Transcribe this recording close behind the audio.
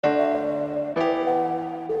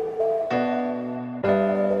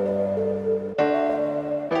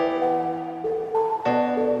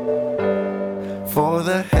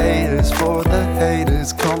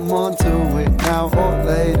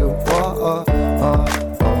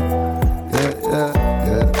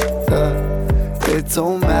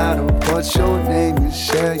Don't matter what your name is,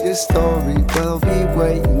 share your story. We'll be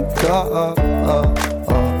waiting, yeah,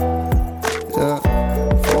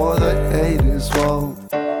 for the haters, whoa.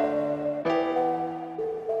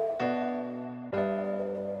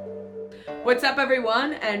 What's up,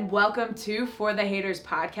 everyone, and welcome to For the Haters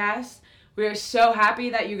podcast. We are so happy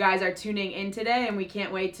that you guys are tuning in today, and we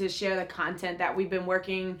can't wait to share the content that we've been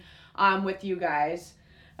working on with you guys.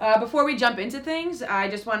 Before we jump into things, I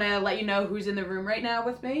just want to let you know who's in the room right now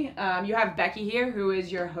with me. You have Becky here, who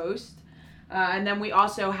is your host. And then we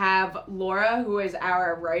also have Laura, who is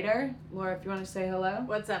our writer. Laura, if you want to say hello.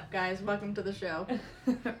 What's up, guys? Welcome to the show.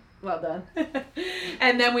 Well done.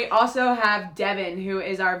 And then we also have Devin, who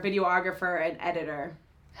is our videographer and editor.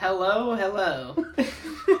 Hello.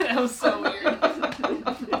 That was so weird.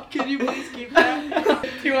 Can you please keep that?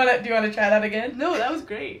 Do you want to try that again? No, that was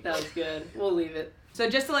great. That was good. We'll leave it. So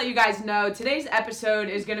just to let you guys know, today's episode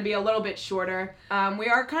is going to be a little bit shorter. We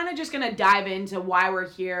are kind of just going to dive into why we're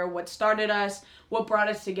here, what started us, what brought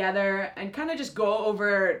us together, and kind of just go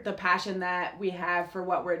over the passion that we have for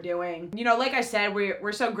what we're doing. You know, like I said,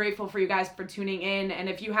 we're so grateful for you guys for tuning in, and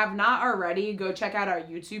if you have not already, go check out our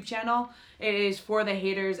YouTube channel. It is For the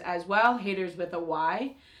Haters as well, haters with a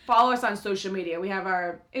Y. Follow us on social media. We have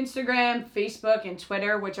our Instagram, Facebook, and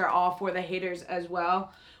Twitter, which are all For the Haters as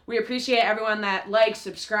well. We appreciate everyone that likes,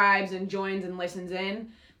 subscribes, and joins and listens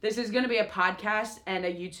in. This is going to be a podcast and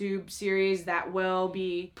a YouTube series that will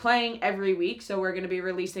be playing every week. So we're going to be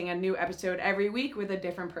releasing a new episode every week with a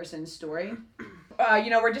different person's story.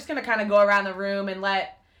 We're just going to kind of go around the room and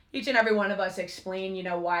let each and every one of us explain,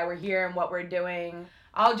 why we're here and what we're doing.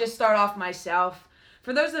 I'll just start off myself.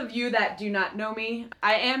 For those of you that do not know me,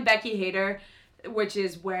 I am Becky Hater, which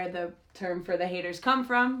is where the term For the Haters come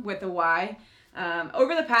from, with a Y.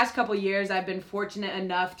 Over the past couple years, I've been fortunate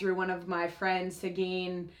enough through one of my friends to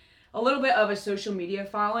gain a little bit of a social media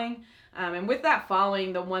following. And with that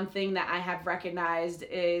following, the one thing that I have recognized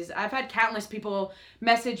is I've had countless people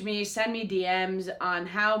message me, send me DMs on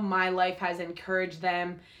how my life has encouraged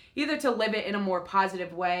them either to live it in a more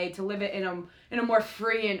positive way, to live it in a more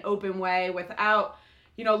free and open way without,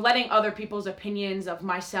 letting other people's opinions of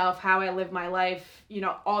myself, how I live my life,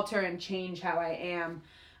 alter and change how I am.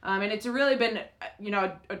 And it's really been,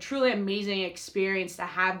 a truly amazing experience to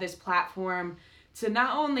have this platform to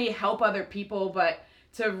not only help other people, but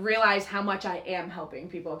to realize how much I am helping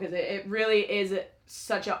people, because it really is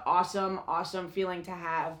such an awesome feeling to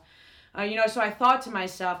have. So I thought to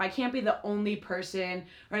myself, I can't be the only person,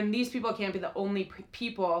 and these people can't be the only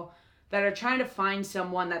people that are trying to find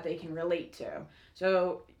someone that they can relate to.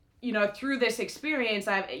 So, through this experience,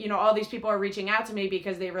 all these people are reaching out to me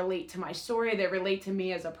because they relate to my story, they relate to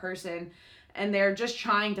me as a person, and they're just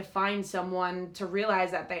trying to find someone to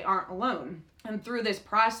realize that they aren't alone. And through this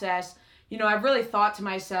process, I've really thought to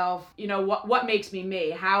myself, what makes me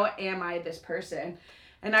me? How am I this person?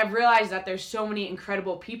 And I've realized that there's so many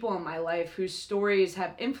incredible people in my life whose stories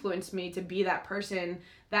have influenced me to be that person,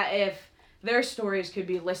 that if their stories could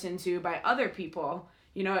be listened to by other people,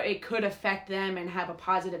 it could affect them and have a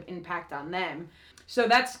positive impact on them. So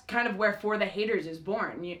that's kind of where For the Haters is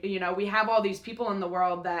born. We have all these people in the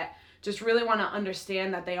world that just really want to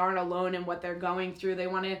understand that they aren't alone in what they're going through. They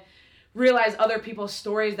want to realize other people's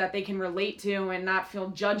stories that they can relate to and not feel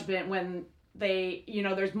judgment when they,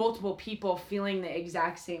 there's multiple people feeling the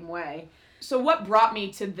exact same way. So what brought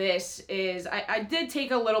me to this is I did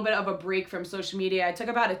take a little bit of a break from social media. I took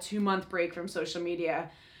about a 2-month break from social media.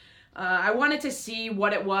 I wanted to see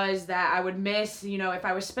what it was that I would miss, if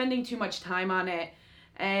I was spending too much time on it.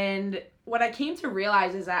 And what I came to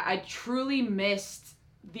realize is that I truly missed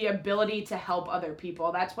the ability to help other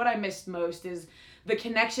people. That's what I missed most, is the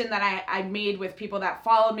connection that I made with people that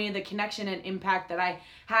followed me, the connection and impact that I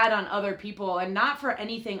had on other people, and not for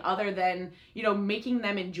anything other than, making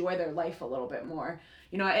them enjoy their life a little bit more.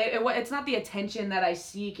 It's not the attention that I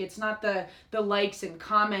seek. It's not the likes and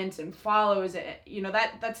comments and follows.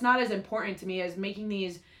 That's not as important to me as making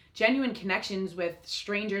these genuine connections with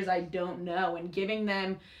strangers I don't know and giving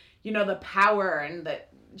them, the power and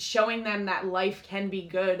showing them that life can be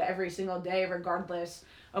good every single day, regardless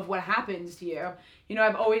of what happens to you.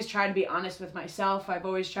 I've always tried to be honest with myself. I've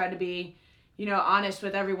always tried to be, honest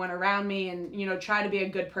with everyone around me and, try to be a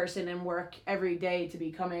good person and work every day to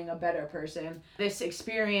becoming a better person. This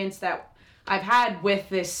experience that I've had with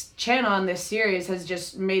this channel and this series has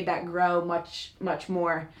just made that grow much, much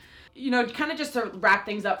more. Kind of just to wrap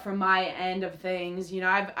things up from my end of things,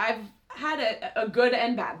 I've had a good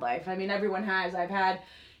and bad life. I mean, everyone has. I've had,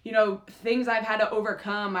 things I've had to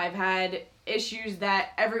overcome. I've had, issues that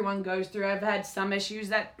everyone goes through. I've had some issues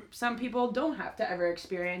that some people don't have to ever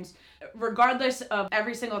experience. Regardless of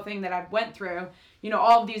every single thing that I've went through,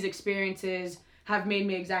 all of these experiences have made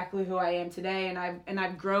me exactly who I am today, and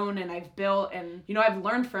I've grown and I've built, and I've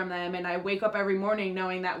learned from them, and I wake up every morning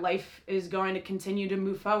knowing that life is going to continue to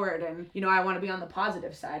move forward, and I want to be on the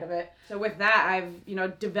positive side of it. So with that,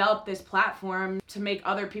 I've developed this platform to make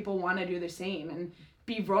other people want to do the same and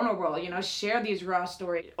be vulnerable, share these raw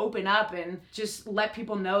stories, open up, and just let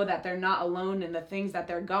people know that they're not alone in the things that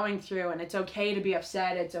they're going through, and it's okay to be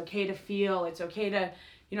upset, it's okay to feel, it's okay to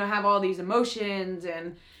have all these emotions,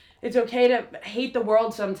 and it's okay to hate the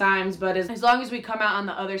world sometimes, but as long as we come out on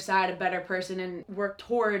the other side a better person and work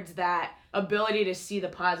towards that ability to see the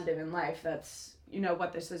positive in life, that's,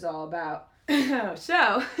 what this is all about.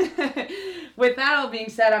 So, with that all being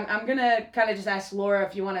said, I'm going to kind of just ask Laura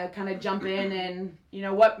if you want to kind of jump in and,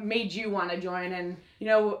 what made you want to join. And,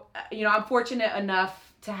 I'm fortunate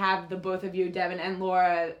enough to have the both of you, Devin and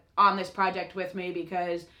Laura, on this project with me,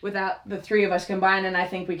 because without the three of us combined, and I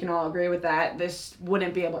think we can all agree with that, this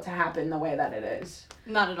wouldn't be able to happen the way that it is.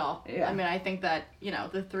 Not at all. Yeah. I mean, I think that,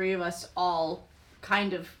 the three of us all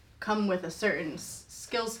kind of come with a certain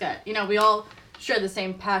skill set. We all share the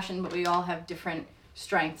same passion, but we all have different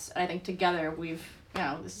strengths. And I think together we've,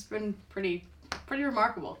 this has been pretty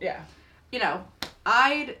remarkable. Yeah.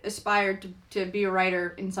 I'd aspired to be a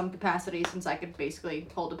writer in some capacity since I could basically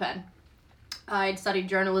hold a pen. I'd studied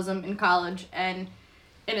journalism in college, and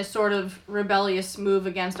in a sort of rebellious move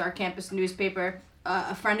against our campus newspaper,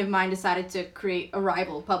 a friend of mine decided to create a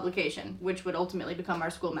rival publication, which would ultimately become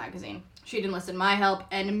our school magazine. She'd enlisted my help,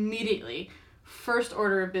 and immediately, first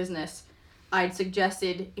order of business, I'd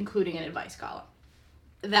suggested including an advice column.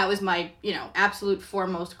 That was my, absolute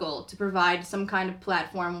foremost goal, to provide some kind of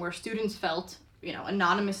platform where students felt,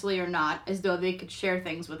 anonymously or not, as though they could share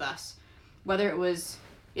things with us. Whether it was,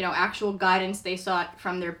 actual guidance they sought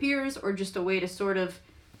from their peers, or just a way to sort of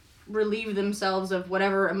relieve themselves of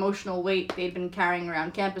whatever emotional weight they'd been carrying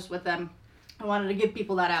around campus with them. I wanted to give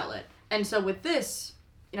people that outlet. And so with this,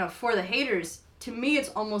 For the Haters, to me it's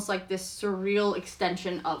almost like this surreal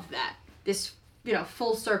extension of that. This,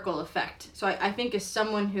 full circle effect. So I think as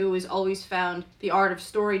someone who has always found the art of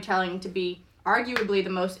storytelling to be arguably the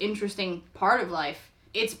most interesting part of life,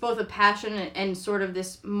 it's both a passion and sort of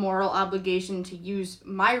this moral obligation to use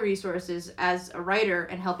my resources as a writer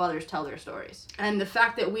and help others tell their stories. And the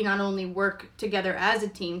fact that we not only work together as a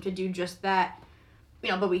team to do just that,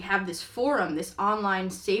 but we have this forum, this online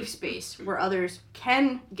safe space where others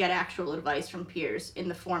can get actual advice from peers in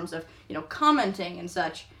the forms of, commenting and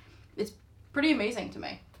such. It's pretty amazing to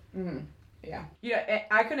me. Mm-hmm. Yeah.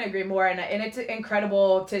 I couldn't agree more. And it's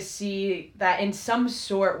incredible to see that in some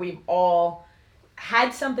sort we've all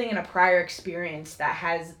had something in a prior experience that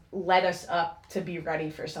has led us up to be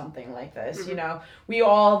ready for something like this. Mm-hmm. We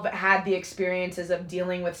all had the experiences of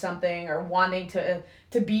dealing with something or wanting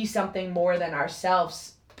to be something more than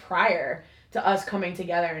ourselves prior to us coming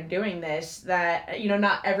together and doing this that,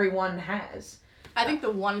 not everyone has. I think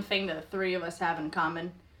the one thing that the three of us have in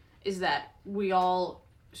common is that we all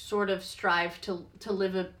sort of strive to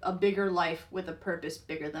live a bigger life with a purpose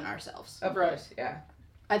bigger than ourselves. Of course, yeah.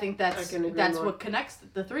 I think that's more. what connects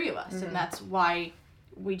the three of us, Mm-hmm. and that's why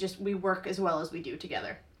we work as well as we do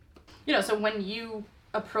together. So when you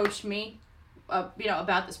approached me,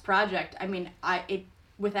 about this project, I mean,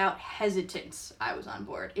 without hesitance, I was on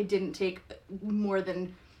board. It didn't take more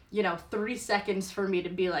than 3 seconds for me to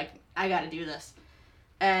be like, I got to do this.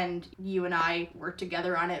 And you and I worked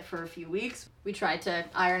together on it for a few weeks. We tried to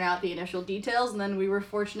iron out the initial details, and then we were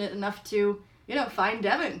fortunate enough to, find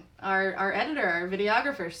Devin, our editor, our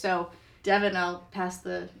videographer. So, Devin, I'll pass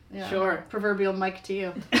the Sure. proverbial mic to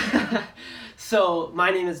you. So,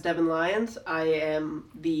 my name is Devin Lyons. I am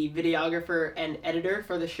the videographer and editor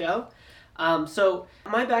for the show. So,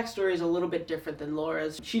 my backstory is a little bit different than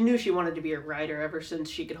Laura's. She knew she wanted to be a writer ever since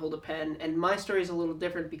she could hold a pen, and my story is a little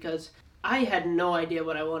different because I had no idea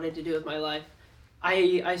what I wanted to do with my life.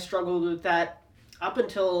 I struggled with that up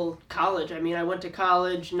until college. I mean, I went to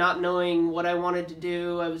college not knowing what I wanted to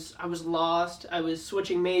do. I was lost. I was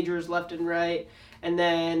switching majors left and right. And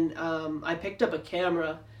then I picked up a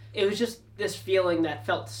camera. It was just this feeling that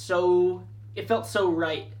felt so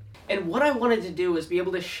right. And what I wanted to do was be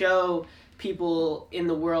able to show people in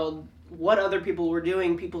the world what other people were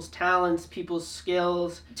doing, people's talents, people's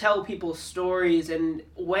skills, tell people's stories. And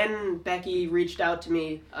when Becky reached out to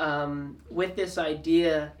me with this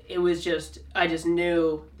idea, I just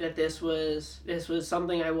knew that this was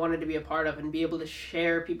something I wanted to be a part of and be able to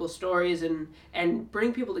share people's stories and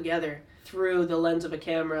bring people together through the lens of a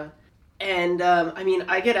camera. And I mean,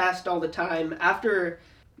 I get asked all the time after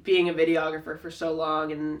being a videographer for so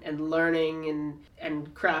long and learning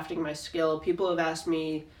and crafting my skill. People have asked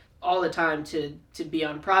me all the time to be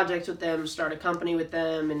on projects with them, start a company with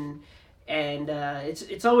them, and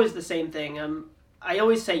it's always the same thing. I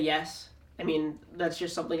always say yes. I mean, that's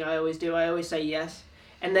just something I always do. I always say yes,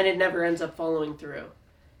 and then it never ends up following through.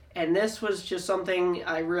 And this was just something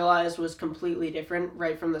I realized was completely different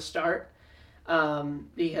right from the start,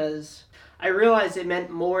 because I realized it meant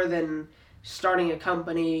more than starting a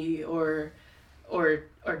company or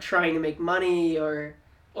trying to make money or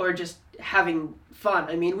just having fun.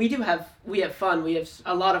 I mean, we have fun. We have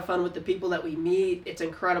a lot of fun with the people that we meet. It's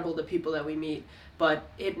incredible, the people that we meet. But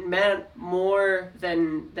it meant more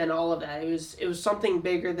than all of that. It was something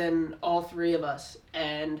bigger than all three of us,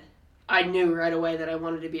 and I knew right away that I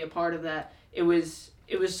wanted to be a part of that. It was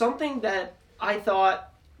something that I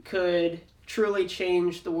thought could truly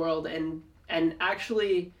change the world and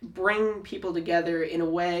actually bring people together in a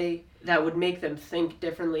way that would make them think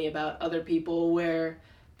differently about other people, where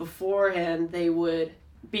beforehand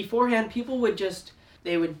people would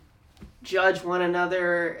judge one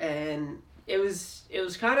another, and it was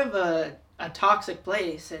kind of a toxic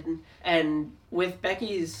place. And with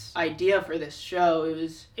Becky's idea for this show,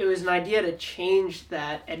 it was an idea to change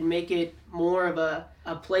that and make it more of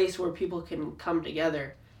a place where people can come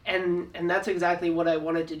together. And that's exactly what I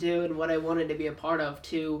wanted to do and what I wanted to be a part of,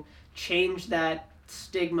 to change that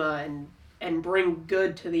stigma and bring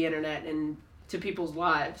good to the internet and to people's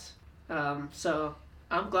lives. So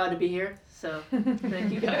I'm glad to be here. So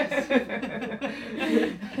thank you guys.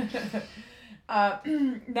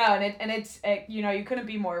 No, and it's you know, you couldn't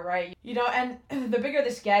be more right. You know, and the bigger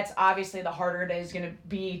this gets, obviously, the harder it is gonna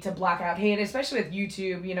be to block out hate, especially with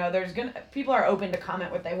YouTube. You know, people are open to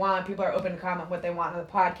comment what they want. People are open to comment what they want on the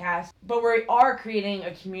podcast. But we are creating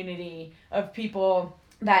a community of people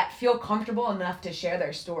that feel comfortable enough to share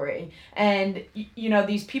their story. And, you know,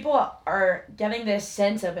 these people are getting this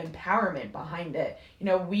sense of empowerment behind it. You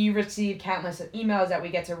know, we receive countless emails that we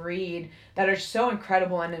get to read that are so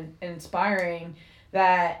incredible and inspiring,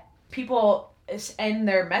 that people end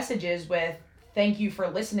their messages with, "Thank you for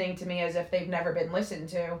listening to me," as if they've never been listened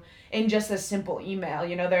to, in just a simple email.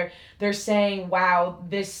 You know, they're saying, "Wow,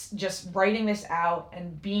 just writing this out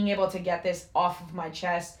and being able to get this off of my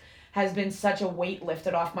chest has been such a weight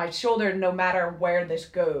lifted off my shoulder, no matter where this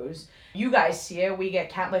goes." You guys see it. We get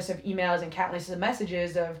countless of emails and countless of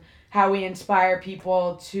messages of how we inspire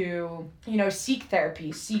people to, you know, seek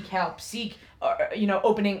therapy, seek help, you know,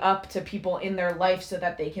 opening up to people in their life so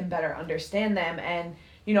that they can better understand them. And,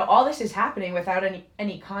 you know, all this is happening without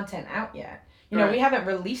any content out yet. You know, Right. We haven't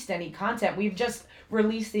released any content. We've just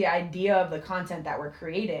released the idea of the content that we're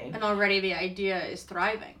creating. And already the idea is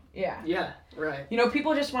thriving. Yeah. Yeah, right. You know,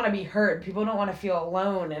 people just want to be heard. People don't want to feel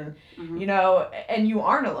alone, and Mhm. you know, and you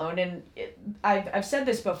aren't alone. And I've said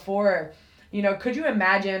this before. You know, could you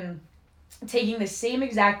imagine taking the same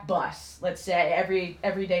exact bus, let's say,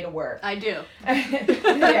 every day to work? I do.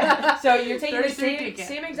 Yeah. So you're taking the 33 ticket.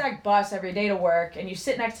 same exact bus every day to work, and you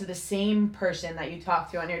sit next to the same person that you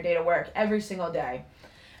talk to on your day to work every single day.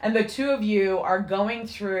 And the two of you are going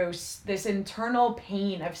through this internal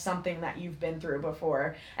pain of something that you've been through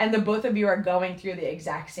before. And the both of you are going through the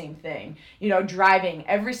exact same thing. You know, driving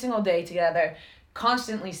every single day together,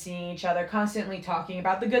 constantly seeing each other, constantly talking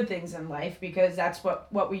about the good things in life, because that's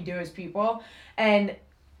what we do as people. And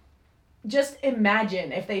just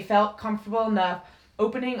imagine if they felt comfortable enough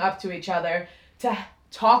opening up to each other to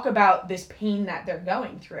talk about this pain that they're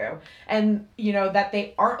going through, and you know, that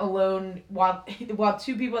they aren't alone, while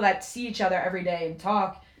two people that see each other every day and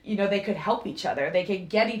talk, you know, they could help each other, they could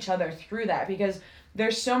get each other through that, because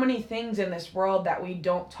there's so many things in this world that we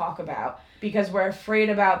don't talk about because we're afraid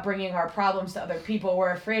about bringing our problems to other people.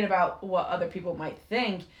 We're afraid about what other people might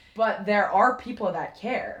think, but there are people that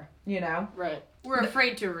care, you know? Right. We're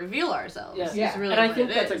afraid to reveal ourselves. Yeah. Is really And I what think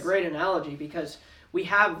it that's a is. great analogy, because we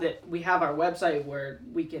have our website where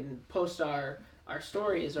we can post our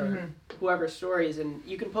stories, or whoever's stories, and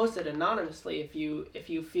you can post it anonymously if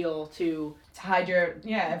you feel to hide your,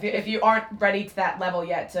 if you aren't ready to that level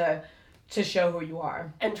yet to show who you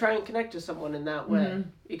are. and try and connect to someone in that way. Mhm.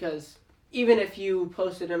 Because even if you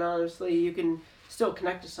post it anonymously, you can still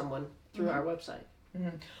connect to someone through our website.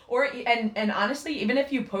 Or and honestly, even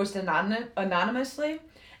if you post anonymously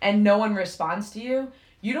and no one responds to you,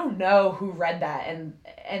 you don't know who read that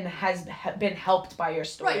and has been helped by your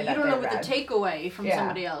story. Right, you that don't they know what read. the takeaway from Yeah.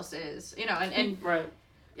 somebody else is. You know, and Right.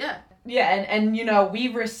 yeah. Yeah, and you know,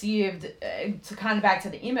 we've received, to kind of back to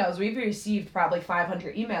the emails, we've received probably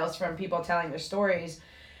 500 emails from people telling their stories.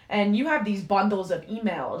 And you have these bundles of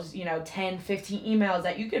emails, 10, 15 emails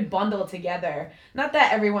that you could bundle together. Not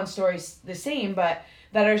that everyone's story's the same, but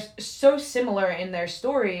that are so similar in their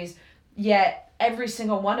stories, yet every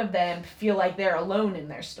single one of them feel like they're alone in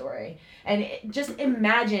their story. And just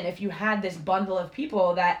imagine if you had this bundle of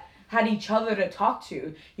people that had each other to talk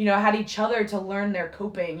to, had each other to learn their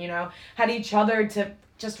coping, had each other to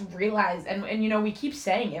just realize, and we keep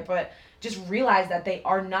saying it, but just realize that they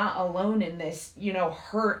are not alone in this,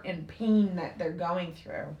 hurt and pain that they're going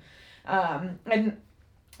through.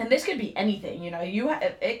 And this could be anything,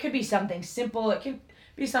 it could be something simple, it could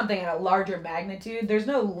be something at a larger magnitude. There's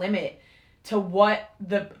no limit to what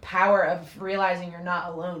the power of realizing you're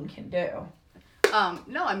not alone can do.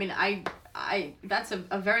 No, I mean, I that's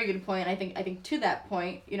a very good point. I think to that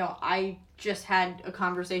point, I just had a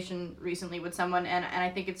conversation recently with someone, and I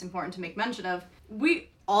think it's important to make mention of, we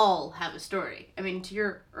all have a story. I mean, to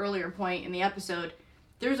your earlier point in the episode,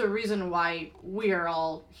 there's a reason why we are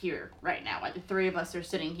all here right now, why the three of us are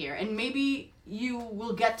sitting here, and maybe you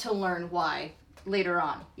will get to learn why later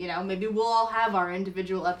on. Maybe we'll all have our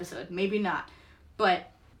individual episode, maybe not, but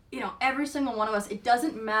every single one of us, it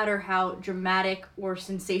doesn't matter how dramatic or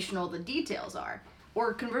sensational the details are,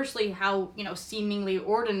 or conversely how seemingly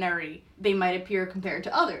ordinary they might appear compared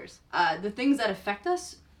to others. The things that affect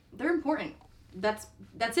us, they're important. That's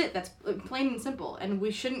it. That's plain and simple. And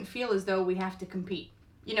we shouldn't feel as though we have to compete.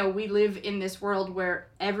 We live in this world where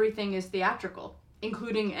everything is theatrical,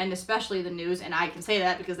 including and especially the news, and I can say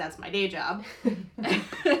that because that's my day job.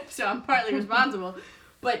 So I'm partly responsible.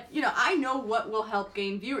 But, I know what will help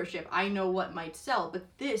gain viewership. I know what might sell. But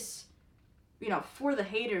this, for the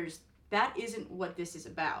haters, that isn't what this is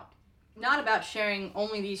about. Not about sharing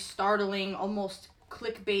only these startling, almost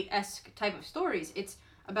clickbait-esque type of stories. It's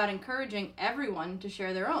about encouraging everyone to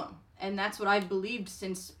share their own. And that's what I've believed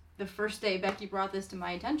since the first day Becky brought this to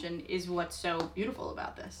my attention, is what's so beautiful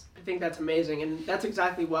about this. I think that's amazing, and that's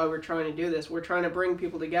exactly why we're trying to do this. We're trying to bring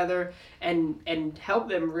people together and help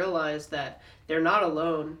them realize that they're not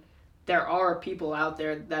alone. There are people out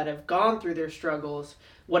there that have gone through their struggles,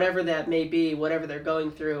 whatever that may be, whatever they're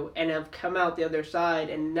going through, and have come out the other side,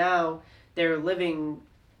 and now they're living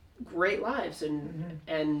great lives,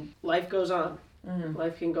 and life goes on. Mm-hmm.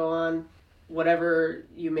 Life can go on, whatever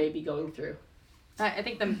you may be going through. I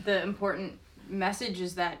think the important message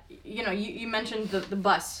is that, you mentioned the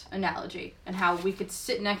bus analogy and how we could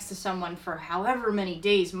sit next to someone for however many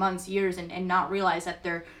days, months, years, and not realize that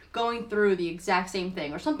they're going through the exact same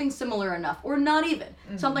thing or something similar enough, or not even,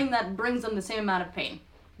 something that brings them the same amount of pain,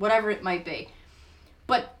 whatever it might be.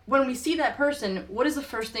 But when we see that person, what is the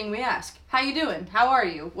first thing we ask? How you doing? How are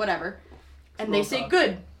you? Whatever. And they say,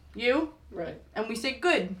 good. You? Right. And we say,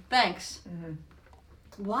 good, thanks. Mm-hmm.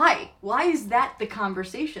 Why? Why is that the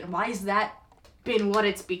conversation? Why has that been what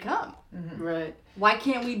it's become? Mm-hmm. Right. Why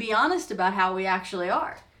can't we be honest about how we actually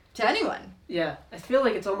are? To anyone. Yeah. I feel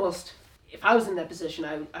like it's almost, if I was in that position,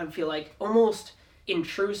 I would feel like almost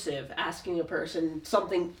intrusive, asking a person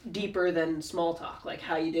something deeper than small talk, like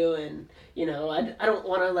how you doing? I don't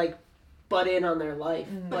want to butt in on their life.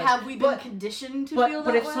 But have we been conditioned to feel that way?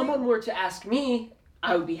 But if someone were to ask me,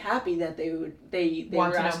 I would be happy that they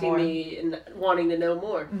were asking me and wanting to know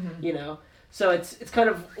more. Mm-hmm. So it's kind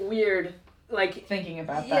of weird, thinking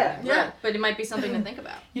about that. Yeah, right. But it might be something to think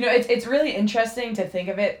about. It's really interesting to think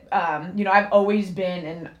of it. I've always been,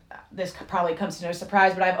 and this probably comes to no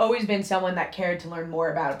surprise, but I've always been someone that cared to learn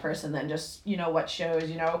more about a person than just what shows.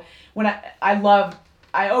 When I've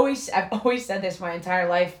always said this my entire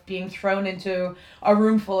life, being thrown into a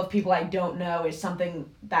room full of people I don't know is something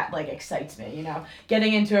that excites me,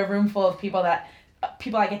 getting into a room full of people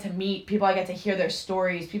I get to meet, people I get to hear their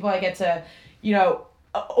stories, people I get to,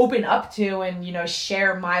 open up to and,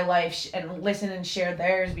 share my life and listen and share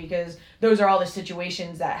theirs, because those are all the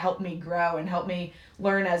situations that help me grow and help me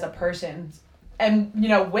learn as a person. And,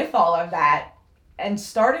 with all of that and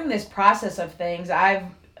starting this process of things, I've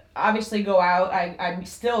obviously go out, I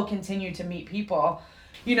still continue to meet people,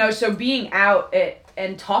 so being out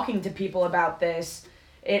and talking to people about this,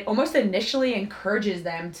 it almost initially encourages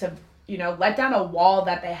them to, let down a wall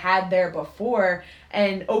that they had there before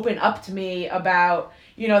and open up to me about,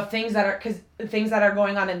 things that are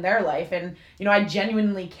going on in their life. And, I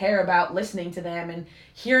genuinely care about listening to them and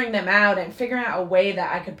hearing them out and figuring out a way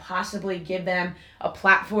that I could possibly give them a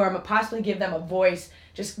platform, possibly give them a voice,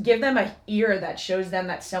 just give them an ear that shows them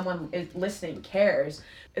that someone is listening, cares.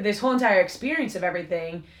 This whole entire experience of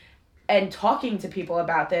everything and talking to people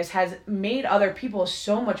about this has made other people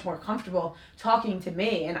so much more comfortable talking to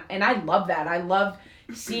me. And I love that. I love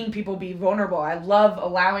seeing people be vulnerable. I love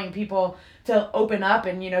allowing people to open up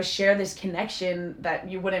and, share this connection that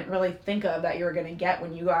you wouldn't really think of that you were going to get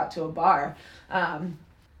when you go out to a bar.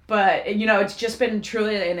 But, it's just been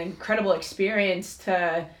truly an incredible experience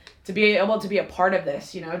to be able to be a part of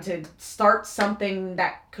this, to start something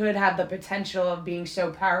that could have the potential of being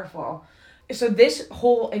so powerful. So this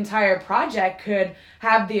whole entire project could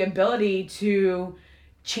have the ability to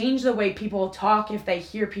change the way people talk if they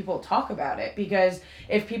hear people talk about it. Because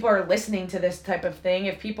if people are listening to this type of thing,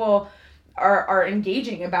 if people are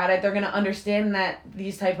engaging about it, they're going to understand that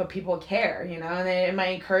these type of people care, and it might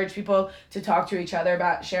encourage people to talk to each other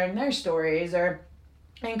about sharing their stories, or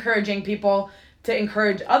encouraging people to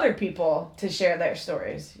encourage other people to share their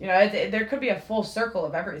stories. There could be a full circle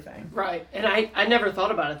of everything. Right. And I never thought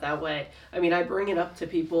about it that way. I mean, I bring it up to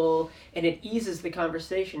people and it eases the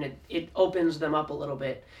conversation. It opens them up a little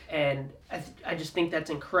bit. And I just think that's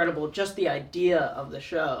incredible. Just the idea of the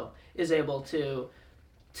show is able to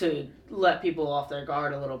let people off their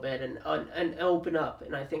guard a little bit and open up.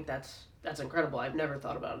 And I think that's incredible. I've never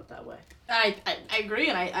thought about it that way. I agree,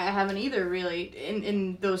 and I haven't either, really,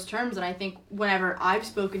 in those terms. And I think whenever I've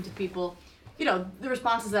spoken to people, the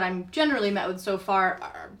responses that I'm generally met with so far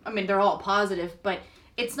they're all positive, but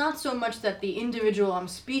it's not so much that the individual I'm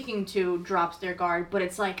speaking to drops their guard, but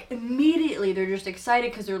it's like immediately they're just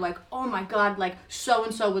excited because they're like, oh my God, like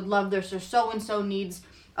so-and-so would love this, or so-and-so needs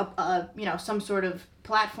some sort of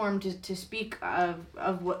platform to speak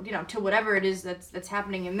of what, to whatever it is that's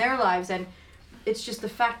happening in their lives. And it's just the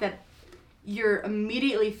fact that you're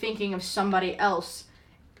immediately thinking of somebody else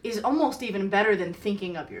is almost even better than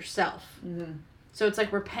thinking of yourself. Mm-hmm. So it's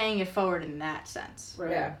like we're paying it forward in that sense. Right.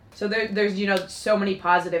 Yeah. So there's so many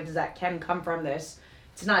positives that can come from this.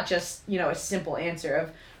 It's not just a simple answer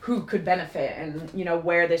of who could benefit and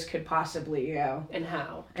where this could possibly go and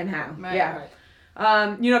how. Right. Yeah. Right.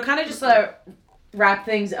 Kind of just to wrap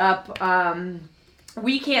things up,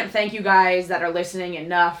 we can't thank you guys that are listening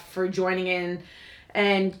enough for joining in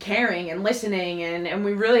and caring and listening, and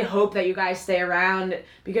we really hope that you guys stay around,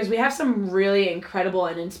 because we have some really incredible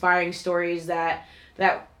and inspiring stories that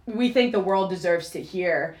we think the world deserves to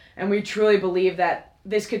hear, and we truly believe that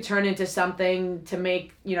this could turn into something to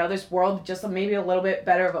make this world just maybe a little bit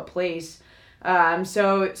better of a place.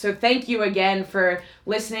 So thank you again for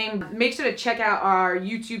listening. Make sure to check out our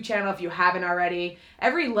YouTube channel if you haven't already.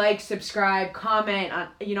 Every like, subscribe, comment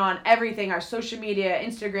on everything, our social media,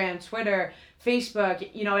 Instagram, Twitter, Facebook,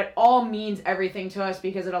 it all means everything to us,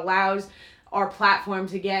 because it allows our platform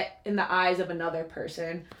to get in the eyes of another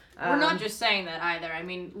person. We're not just saying that either. I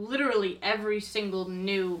mean, literally every single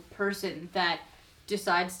new person that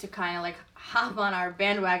decides to kind of hop on our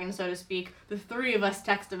bandwagon, so to speak, the three of us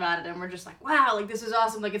text about it, and we're just like, wow, this is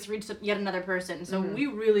awesome, it's reached yet another person. So we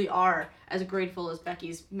really are as grateful as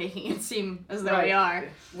Becky's making it seem as though we are.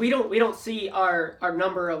 We don't see our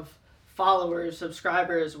number of followers,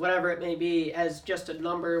 subscribers, whatever it may be, as just a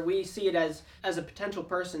number. We see it as a potential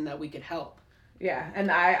person that we could help. Yeah,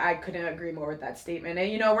 and I couldn't agree more with that statement.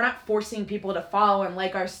 And we're not forcing people to follow and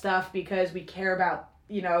like our stuff because we care about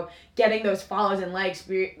getting those follows and likes.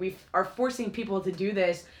 We are forcing people to do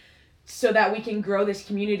this so that we can grow this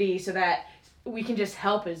community, so that we can just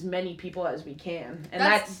help as many people as we can. And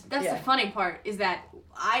that's the funny part, is that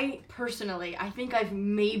I think I've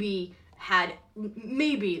maybe had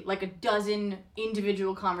a dozen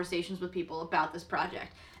individual conversations with people about this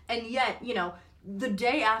project. And yet, the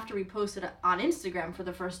day after we posted it on Instagram for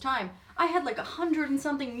the first time, I had 100 and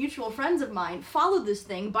something mutual friends of mine follow this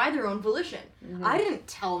thing by their own volition. Mm-hmm. I didn't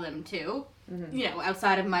tell them to,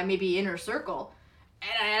 outside of my maybe inner circle.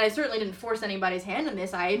 And I certainly didn't force anybody's hand in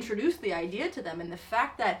this. I introduced the idea to them. And the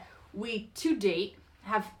fact that we, to date,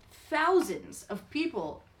 have thousands of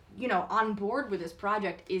people, on board with this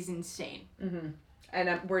project is insane. Mm-hmm.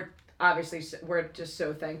 And we're just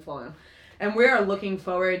so thankful. And we are looking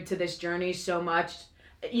forward to this journey so much.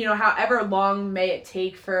 However long may it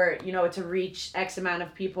take for, to reach X amount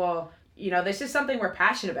of people, this is something we're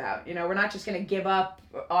passionate about. We're not just going to give up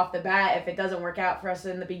off the bat if it doesn't work out for us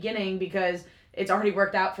in the beginning, because it's already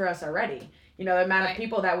worked out for us already. The amount of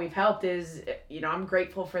people that we've helped is, I'm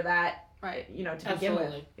grateful for that, right? To begin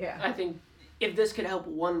with. Yeah. I think if this could help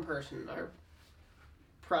one person, our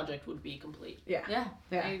project would be complete. Yeah.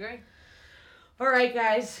 I agree. All right,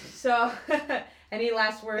 guys. So, any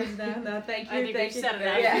last words now? No, thank you. I think thank you you. said it.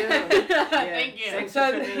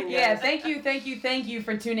 Yeah. Thank you. Thank you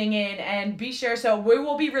for tuning in, and be sure. So we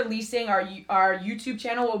will be releasing our YouTube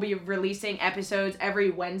channel. Will be releasing episodes every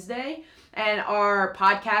Wednesday. And our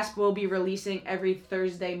podcast will be releasing every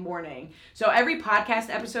Thursday morning. So every podcast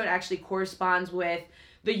episode actually corresponds with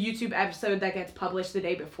the YouTube episode that gets published the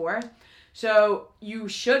day before. So you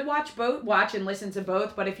should watch and listen to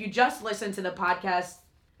both. But if you just listen to the podcast,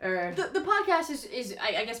 the podcast is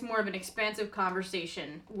I guess more of an expansive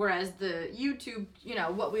conversation, whereas the YouTube,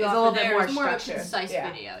 what we offer there is more of a concise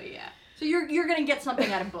video. Yeah. So you're gonna get something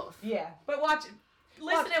out of both. Yeah, but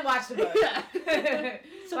listen and watch the both. Yeah.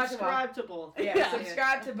 Subscribe to both. Yeah,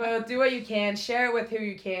 subscribe to both. Do what you can. Share it with who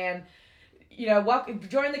you can.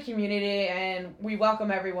 Join the community, and we welcome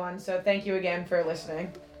everyone. So thank you again for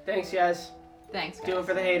listening. Thanks, guys. Thanks, guys. Do it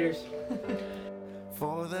for the haters.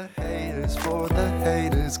 For the haters,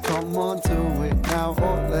 come on, do it now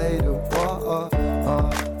or later.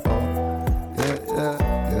 Yeah.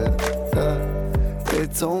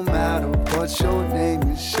 It don't matter what your name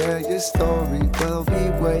is, share your story. We'll be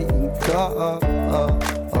waiting,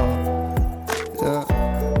 yeah.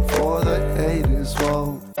 For the haters,